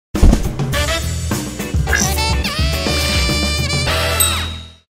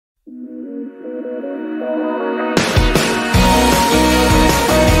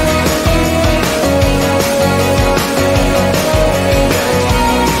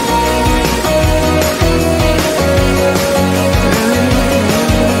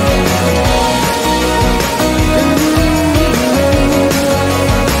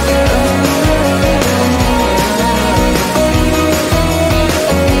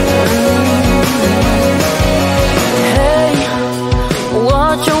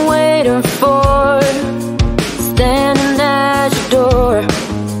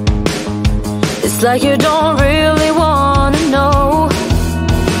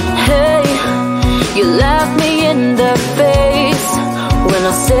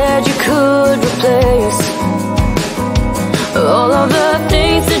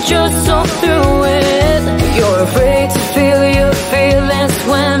days that you're so through with. You're afraid to feel your feelings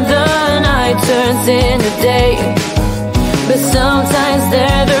when the night turns into day. But sometimes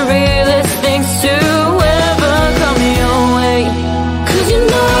they're the realest things to ever come your way. 'Cause you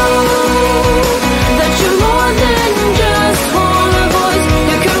know that you're more than just one voice.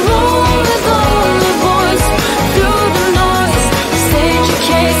 You can roll with all the boys through the noise. State your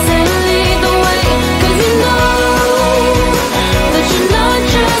case and lead the way. 'Cause you know that you're not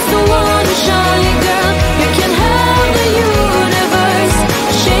just the one shy girl. You can have the universe,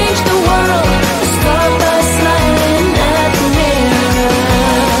 change the world. Start by smiling at the mirror.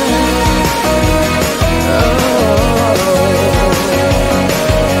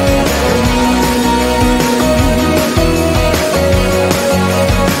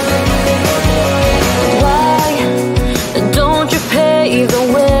 Why don't you pave the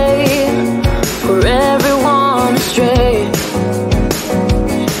way for everyone astray?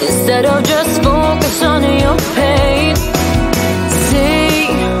 Instead of just focus on your pain, see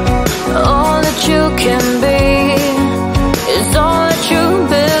all that you can be is all that you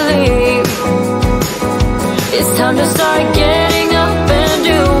believe. It's time to start getting up and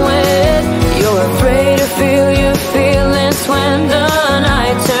do it. You're afraid to feel your feelings when the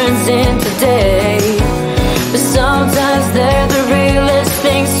night turns into day. But sometimes they're the realest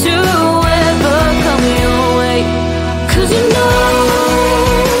things to ever come your way. 'Cause you know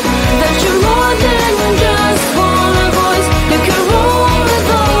that you're more than just one voice. You can roll with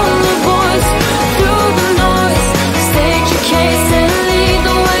all the boys through the noise. State your case and lead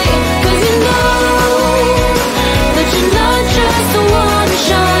the way. 'Cause you know that you're not just the one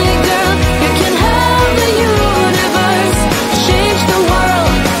shy girl. You can have the universe, change the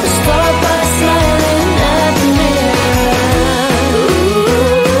world. Start by smiling at the mirror. Ooh,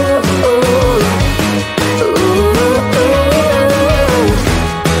 ooh, ooh,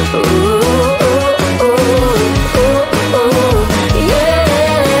 ooh, ooh, yeah.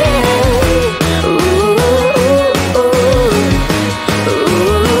 Ooh,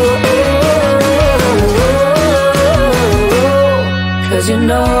 'cause you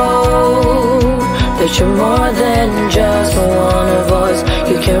know that you're more than just one voice.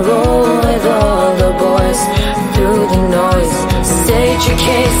 You can roll with all the boys through the noise. State your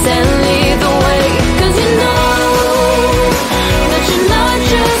case and lead the way. 'Cause you know that you're not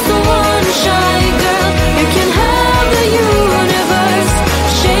just the one shy girl. You can have the universe,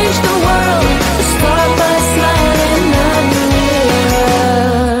 change the world. Start by smiling at the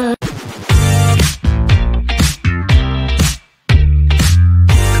mirror.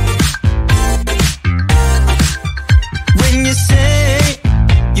 When you say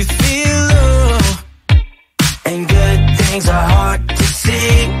you feel low and good things are hard to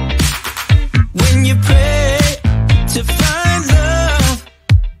see, when you pray to find love,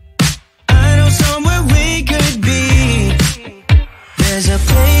 I know somewhere we could be. There's a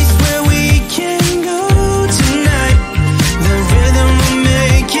place where we can go tonight. The rhythm will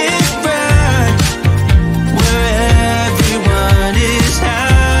make it right, where everyone is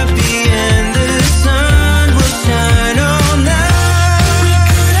happy and the sun will shine all night. We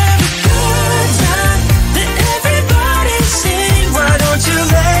could have a good time, let everybody sing. Why don't you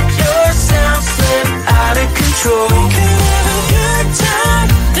let yourself slip out of control? We could have a good time,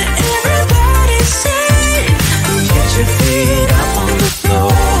 let everybody sing. And get your feet up on the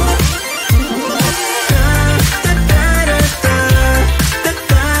floor.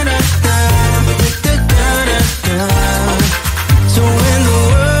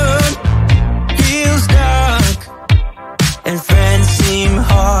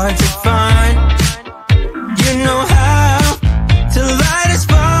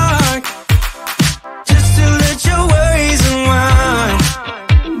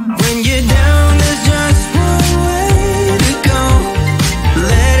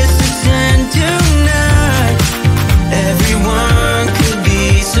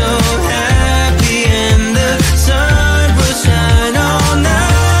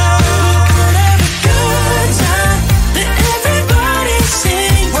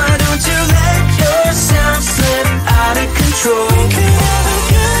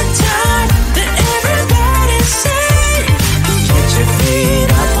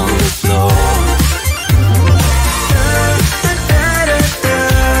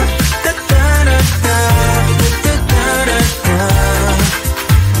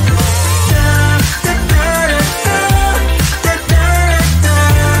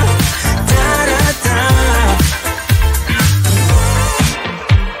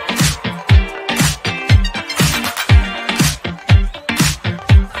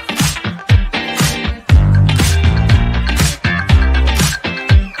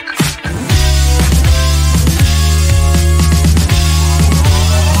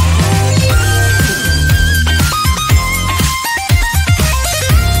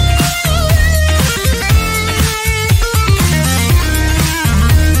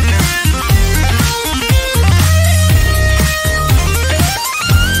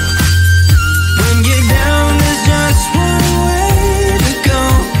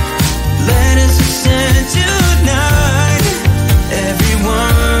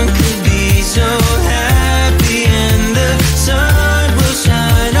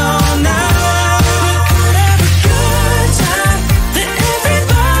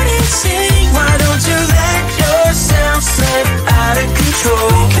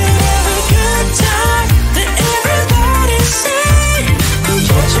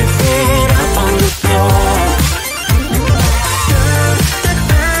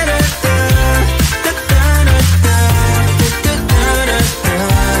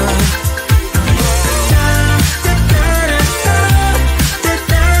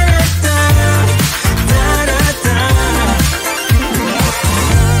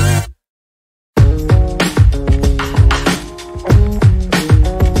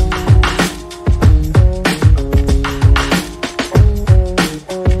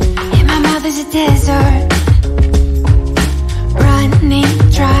 desert, running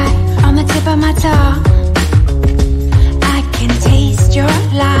dry on the tip of my tongue. I can taste your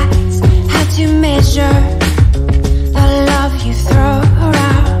lies, how to measure the love you throw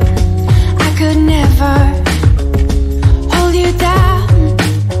around. I could never hold you down.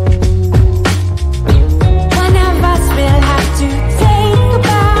 One of us will have to take a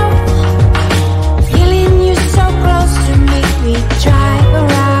bow. Feeling you so close to me, we drive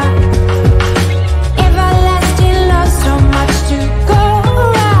around. Everlasting love, so much to go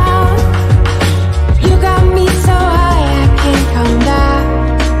around. You got me so high, I can't come down.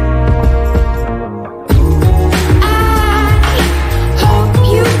 I hope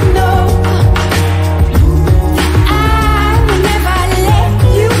you know that I will never let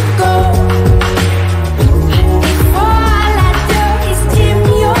you go. If all I do is dim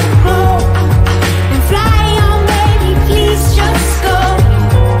your glow and fly on, baby, please just go.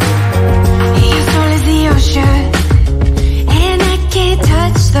 Your soul is the ocean, and I can't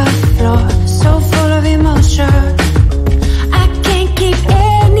touch the floor. So full of emotion, I can't keep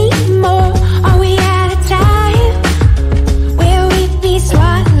any more. Are we out of time? Will we be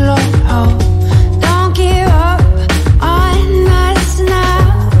swallowed whole? Don't give up on us now.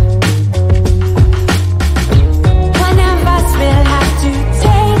 One of us will have to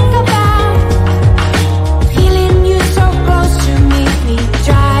take a bow. Feeling you so close to me, we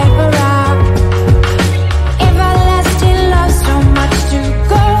drive around. Everlasting love, so much to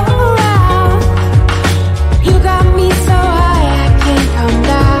go around. You got me so high, I can't come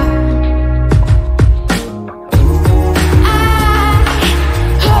down. I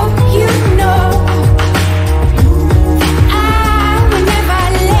hope you know that I will never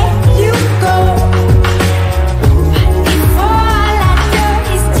let you go. If all I do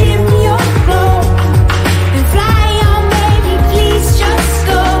is dim your glow and fly on, baby, please just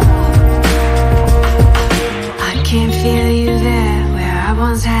go. I can feel you there, where I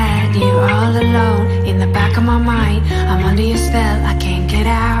once had you all alone. In the back of my mind, I'm under your spell, I can't get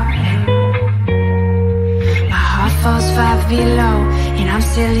out. My heart falls 5 below, and I'm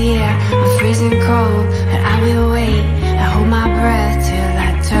still here, I'm freezing cold. But I will wait, I hold my breath till I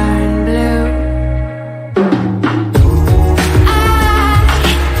turn blue. I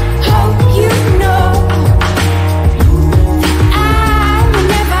hope you know that I will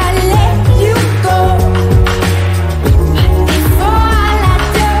never let you go. If all I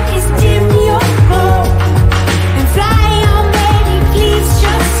do is dim your glow and fly on, baby, please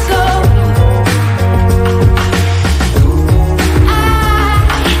just go. I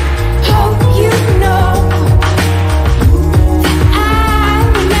hope you know that I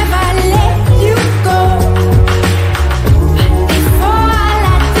will never let you go. If all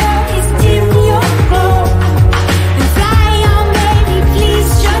I do is dim your glow and fly on, baby, please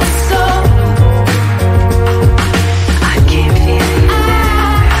just go. I can feel you there,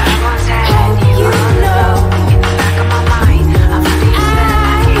 I once had you all alone. In the back of my mind, I'm under your spell,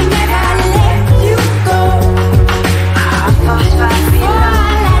 I can't get out. Let you go. My heart falls 5 below,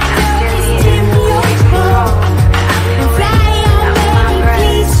 and I'm still here, I'm freezing cold. But I will wait, I hold my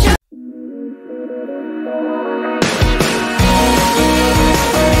breath.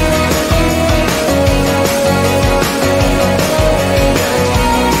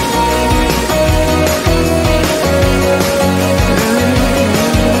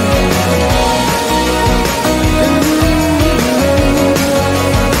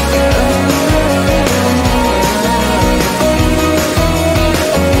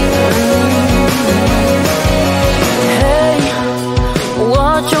 Hey,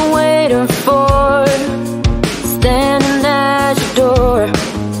 what you waiting for? Standing at your door.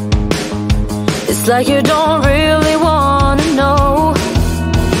 It's like you don't really wanna know.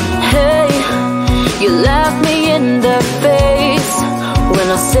 Hey, you laughed me in the face when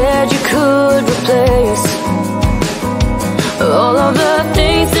I said you could replace all of the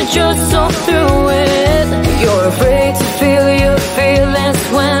things that you're so through with. You're afraid to feel your feelings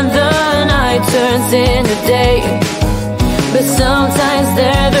when the night turns into day. But sometimes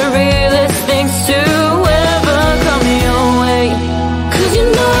they're the realest things to ever come your way. 'Cause you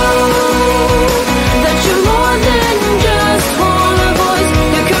know that you're more than just one voice.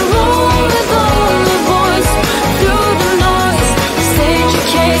 You can roll with all the boys through the noise. State your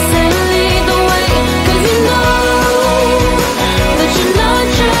case and lead the way. 'Cause you know that you're not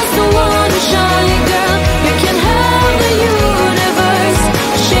just a one shy girl. You can have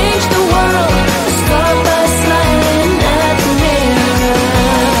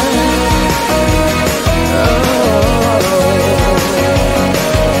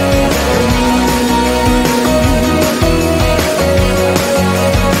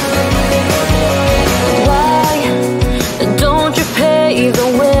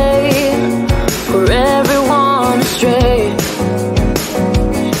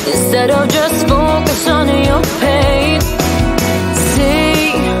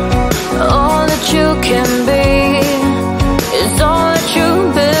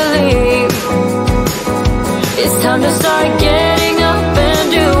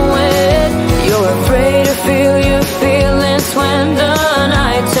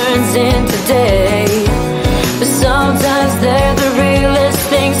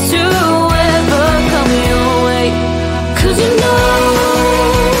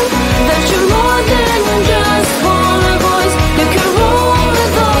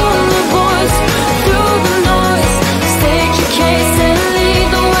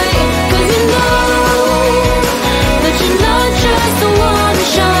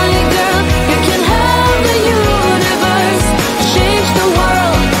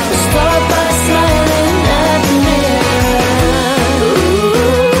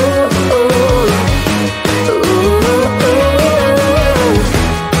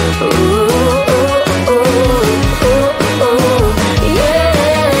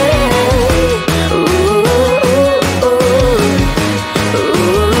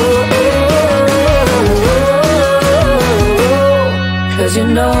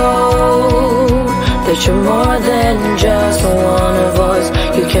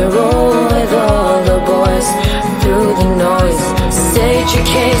You can roll with all the boys through the noise. State your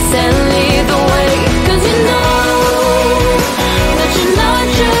case and lead the way. 'Cause you know that you're not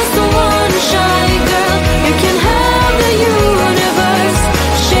just a one shy girl. You can have the universe,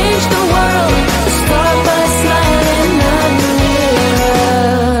 change the world. Start by smiling at the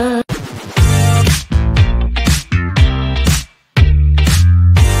mirror.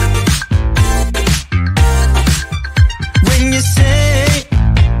 When you say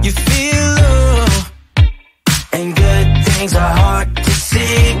you feel low and good things are hard to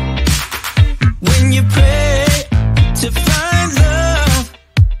see, when you pray to find love,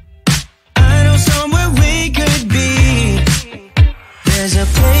 I know somewhere we could be. There's a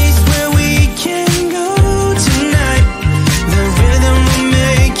place where we can go tonight. The rhythm will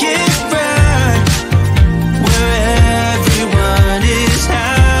make it right, where everyone is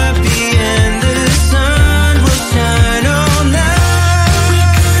happy and the sun will shine all night. We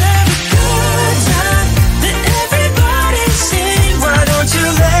could have a good time that everybody sing. Why don't you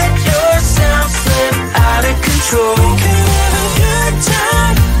let yourself slip out of control? We could have a good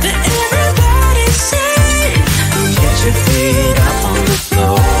time that everybody sing. Get your feet up on the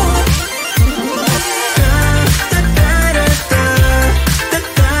floor.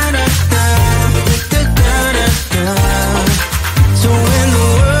 So when the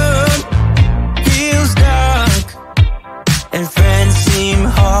world feels dark and friends seem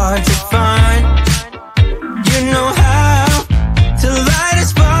hard to find,